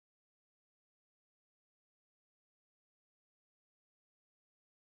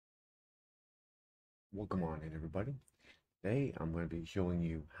Welcome on in, everybody. Today I'm going to be showing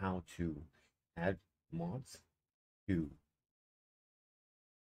you how to add mods to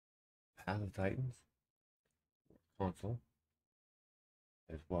Path of Titans console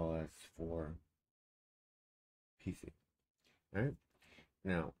as well as for PC. Alright,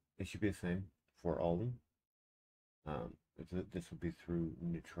 now it should be the same for all of them. This will be through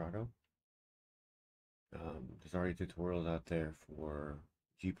Nitrado. There's already tutorials out there for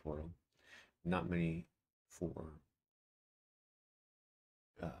G-Portal, not many for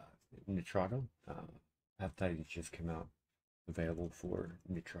Nitrado. Path of Titans just came out available for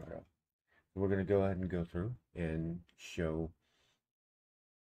Nitrado. So we're going to go ahead and go through and show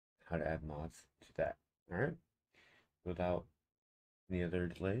how to add mods to that. Alright, without any other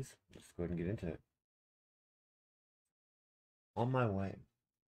delays, let's go ahead and get into it. On my way,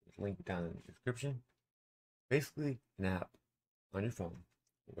 link down in the description. Basically, an app on your phone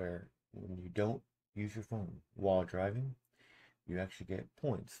where when you don't use your phone while driving, you actually get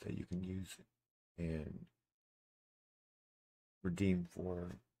points that you can use and redeem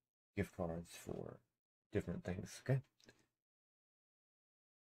for gift cards for different things. Okay,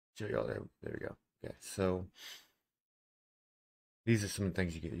 show you all there. There we go. Okay, so these are some of the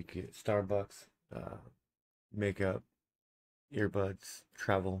things you get. You get Starbucks, makeup, earbuds,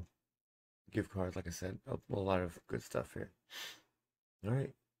 travel, gift cards. Like I said, a lot of good stuff here. All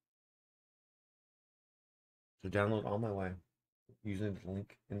right. So download On My Way using the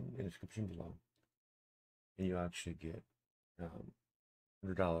link in the description below, and you actually get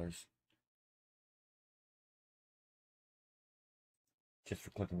 $100 just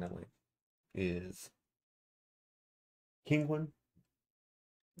for clicking that link. Is Kingwin.net.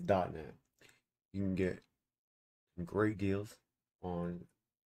 You can get some great deals on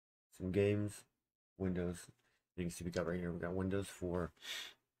some games, Windows. You can see we got right here. We got Windows for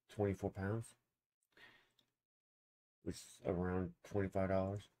 £24, which is around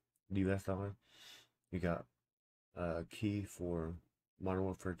 $25 US dollar. You got a key for Modern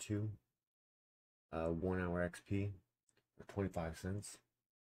Warfare 2, 1 hour XP for 25 cents.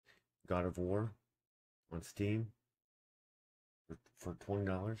 God of War on Steam for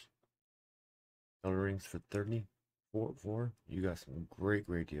 $20. Elden Rings for $34. You got some great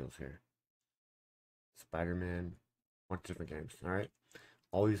deals here. Spider-Man, bunch of different games. All right,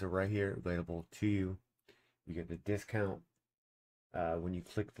 all these are right here available to you. You get the discount when you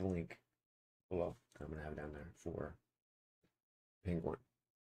click the link below. I'm gonna have it down there for Penguin.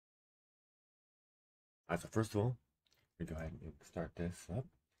 Alright, so first of all, we go ahead and start this up.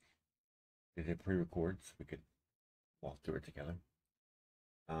 Did it pre-record so we could walk through it together.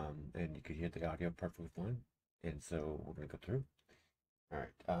 And you could hear the audio perfectly fine. And so we're gonna go through.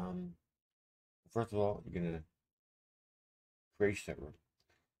 Alright, first of all, you're gonna create a server.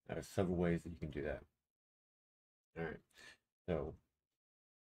 There's several ways that you can do that. Alright, so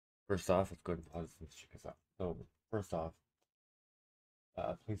first off, let's go ahead and pause and check this out. So first off,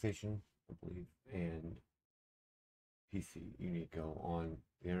 PlayStation, I believe, and PC, you need to go on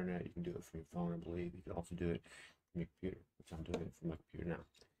the internet. You can do it from your phone, I believe. You can also do it from your computer, which I'm doing it from my computer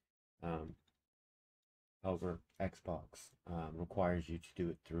now. However, Xbox requires you to do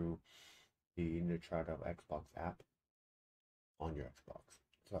it through the Nitrado Xbox app on your Xbox.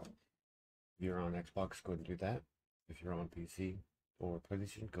 So if you're on Xbox, go ahead and do that. If you're on PC or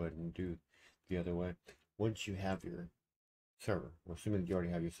PlayStation, go ahead and do the other way. Once you have your server, we're assuming you already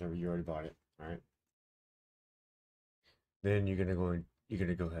have your server, you already bought it, all right? Then you're gonna go ahead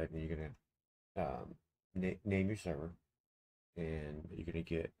and you're gonna name your server, and you're gonna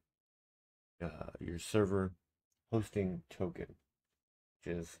get your server hosting token,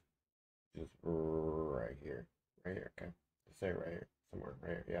 which is just right here, okay? Say right here, somewhere right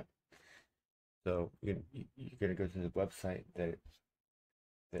here, yeah. So you're gonna go to the website that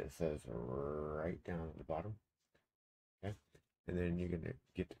it says right down at the bottom, okay? And then you're gonna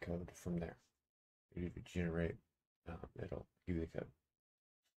get the code from there. You generate, it'll give you the code,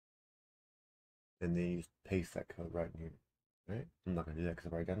 and then you just paste that code right in here. Right? I'm not gonna do that because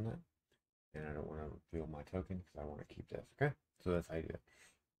I've already done that, and I don't want to reveal my token because I want to keep this. Okay, so that's how you do it.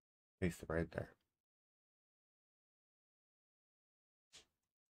 Paste it right there.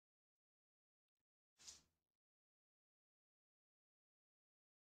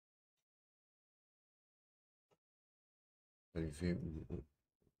 So you see,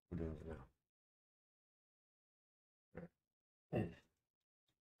 we're doing it now. Right.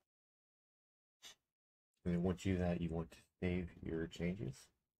 And then once you do that, you want to save your changes.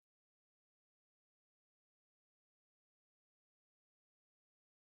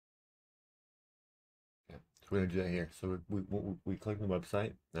 Yeah, so we're gonna do that here. So we click on the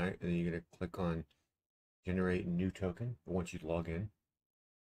website, all right, and then you're gonna click on generate a new token once you log in.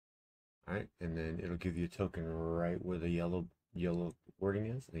 All right, and then it'll give you a token right where the yellow wording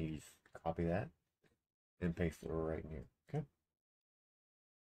is, and you just copy that and paste it right in here. Okay.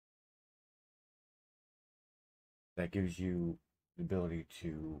 That gives you the ability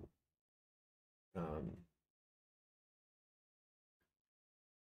to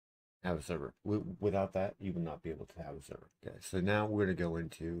have a server. Without that, you would not be able to have a server. Okay, so now we're going to go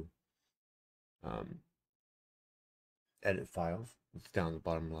into edit files. It's down the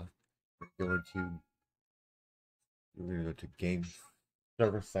bottom left. We're going to go to game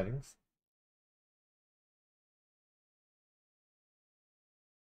server settings.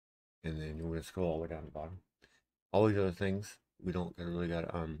 And then we're going to scroll all the way down to the bottom. All these other things we don't really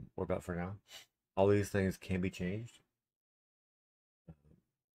got to worry about for now. All these things can be changed.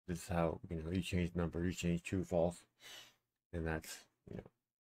 This is how, you change number, you change true, false, and that's,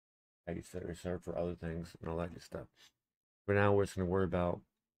 how you set your server for other things and all that good stuff. For now, we're just going to worry about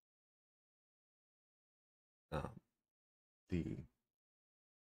the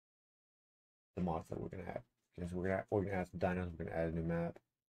mods that we're going to add. Okay, so we're going to add some dinos. We're going to add a new map.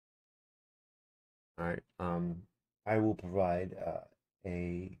 All right. I will provide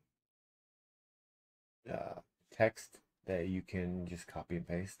a text that you can just copy and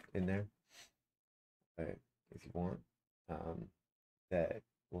paste in there, if you want. That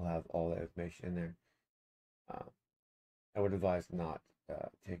will have all that information in there. I would advise not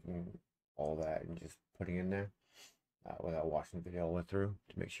taking all that and just putting in there without watching the video all the way through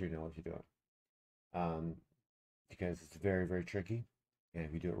to make sure you know what you're doing. Because it's very, very tricky, and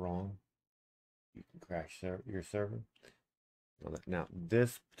if you do it wrong, you can crash your server. Now,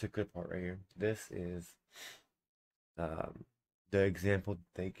 this particular part right here, this is the example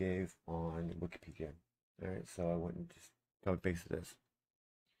they gave on Wikipedia. All right, so I went and just copy pasted this,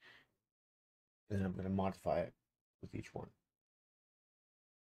 and I'm going to modify it with each one.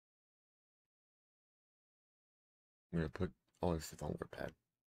 I'm going to put all this stuff on WordPad.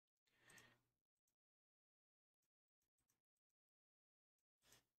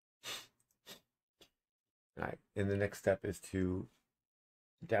 All right, and the next step is to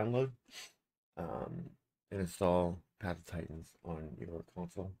download and install Path of Titans on your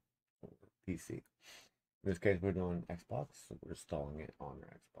console or PC. In this case, we're doing Xbox, so we're installing it on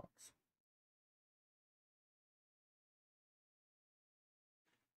our Xbox.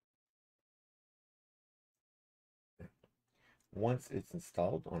 Once it's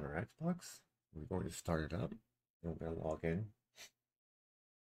installed on our Xbox, we're going to start it up, and we're going to log in.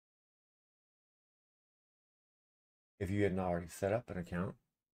 If you had not already set up an account,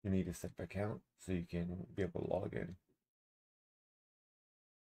 you need to set an account so you can be able to log in.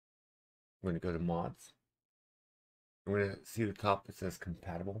 I'm going to go to mods. I'm going to see the top that says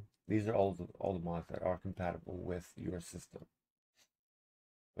compatible. These are all the mods that are compatible with your system,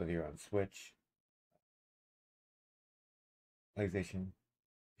 whether you're on Switch, PlayStation,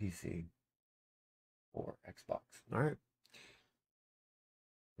 PC, or Xbox. All right.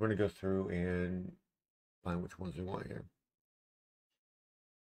 We're going to go through and find which ones we want here.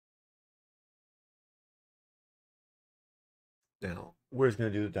 Now, we're just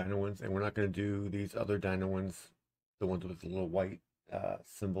going to do the dino ones, and we're not going to do these other dino ones, the ones with the little white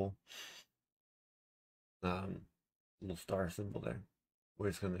symbol, little star symbol there. We're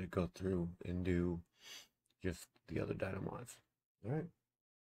just going to go through and do just the other dino mods. All right.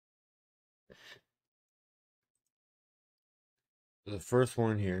 So the first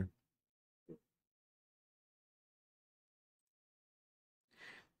one here,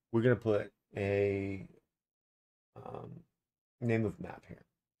 we're going to put a name of map here.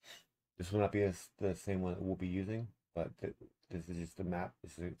 This will not be the same one that we'll be using, but this is just a map.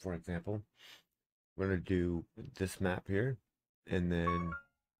 This is, for example, we're going to do this map here, and then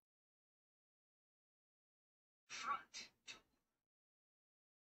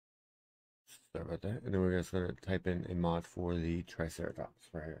sorry about that. And then we're just going to type in a mod for the Triceratops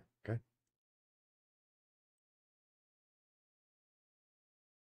right here. Okay.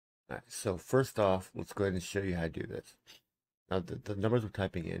 All right. So first off, let's go ahead and show you how to do this. Now the numbers we're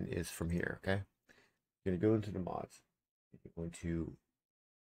typing in is from here. Okay. You're going to go into the mods. You're going to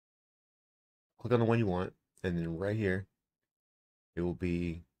click on the one you want, and then right here, it will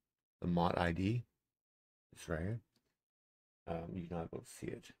be the mod ID. It's right here. You're not able to see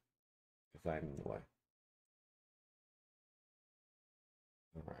it because I'm in the way.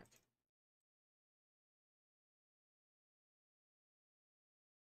 All right.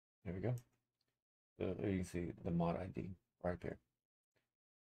 There we go. So you can see the mod ID right there.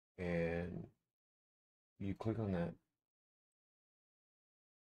 And you click on that,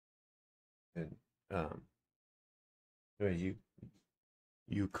 and So as you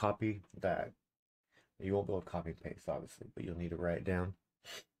copy that, you won't be able to copy and paste obviously, but you'll need to write it down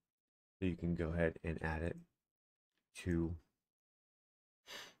so you can go ahead and add it to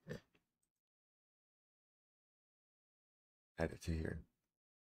here.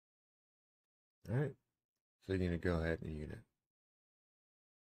 All right. So you're going to go ahead and you're going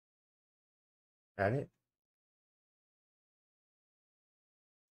to add it.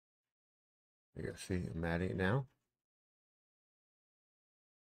 You can see I'm adding it now.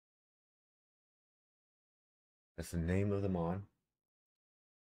 That's the name of the mod.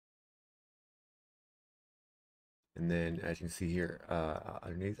 And then as you can see here,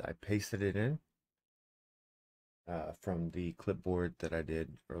 underneath, I pasted it in from the clipboard that I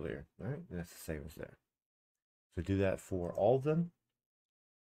did earlier. All right, and that's the same as there. So do that for all of them.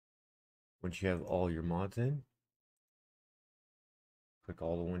 Once you have all your mods in, click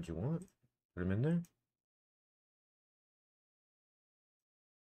all the ones you want, put them in there.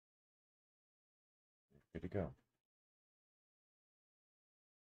 Good to go.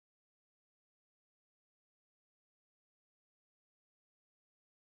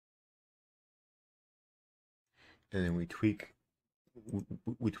 And then we tweak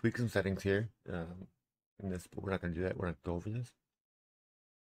some settings here in this, but we're not going to do that. We're not going to go over this.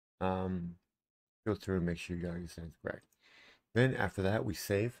 Go through and make sure you got your settings correct. Then after that, we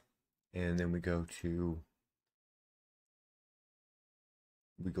save, and then we go ahead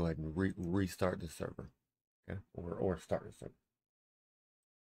and restart the server, okay, or start the server.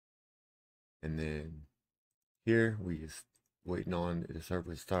 And then here we just waiting on the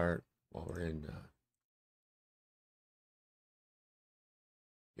server to start while we're in.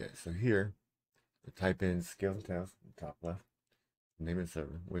 Yeah, so here, type in Scales and Tails in the top left, name of the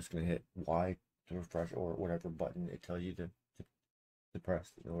server. We're just gonna hit Y to refresh or whatever button it tells you to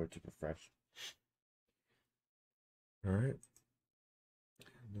press in order to refresh. All right,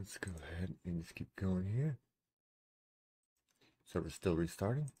 let's go ahead and just keep going here. Server's still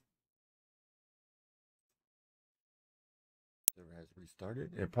restarting. Server has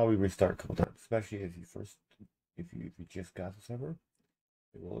restarted. It'll probably restart a couple times, especially if you just got the server.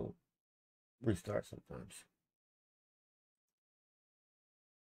 It will restart sometimes.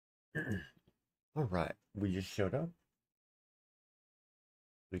 All right, we just showed up.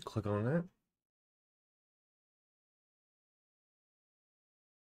 We click on that.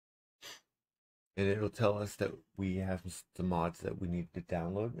 And it'll tell us that we have some mods that we need to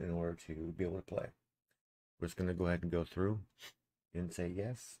download in order to be able to play. We're just going to go ahead and go through and say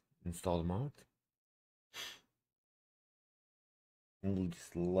yes, install the mods. And we'll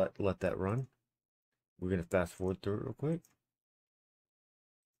just let that run. We're going to fast forward through it real quick.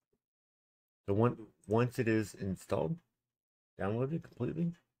 So once it is installed, downloaded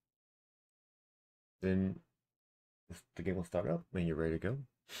completely, then the game will start up and you're ready to go.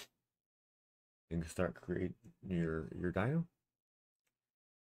 You can start creating your dino.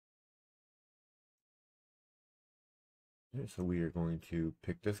 Okay, so we are going to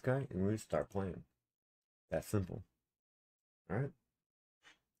pick this guy and we start playing. That's simple. All right.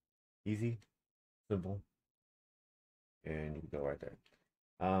 Easy, simple, and you can go right there.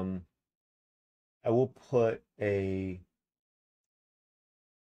 I will put a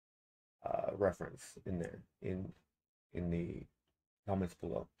reference in there in the comments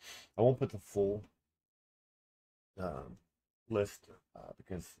below. I won't put the full list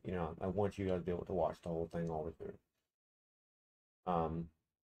because I want you guys to be able to watch the whole thing all the way through. I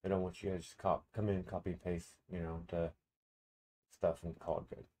don't want you guys to come in, copy and paste, the stuff and call it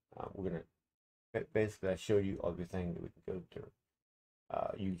good. We're gonna basically I show you everything that we can go through.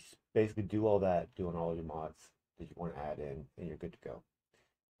 You basically do all that, doing all your mods that you want to add in, and you're good to go.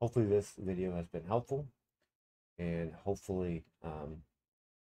 Hopefully this video has been helpful, and hopefully you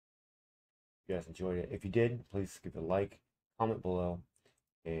guys enjoyed it. If you did, please give it a like, comment below,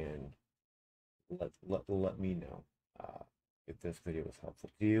 and let me know if this video was helpful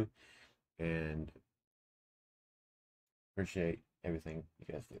to you, and appreciate everything you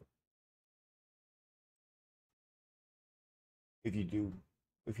guys do. If you do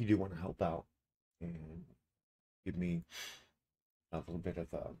want to help out and give me a little bit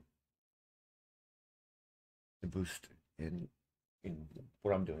of a boost in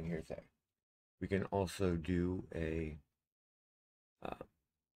what I'm doing here today, we can also do I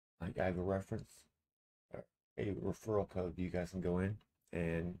have a reference, a referral code. You guys can go in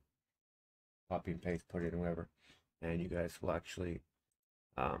and copy and paste, put it in whatever, and you guys will actually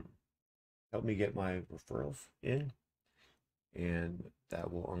help me get my referrals in, and that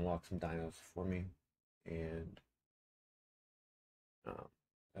will unlock some dinos for me, and that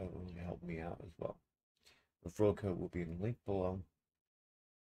will really help me out as well. Referral code will be in the link below.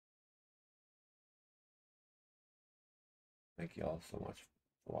 Thank you all so much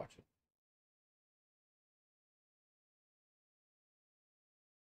for watching.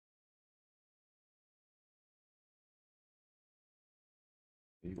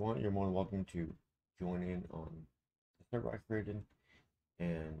 If you want, you're more than welcome to join in on the server I created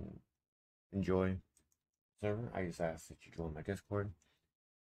and enjoy the server. I just ask that you join my Discord.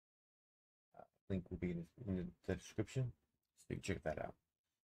 Link will be in the description, so you can check that out.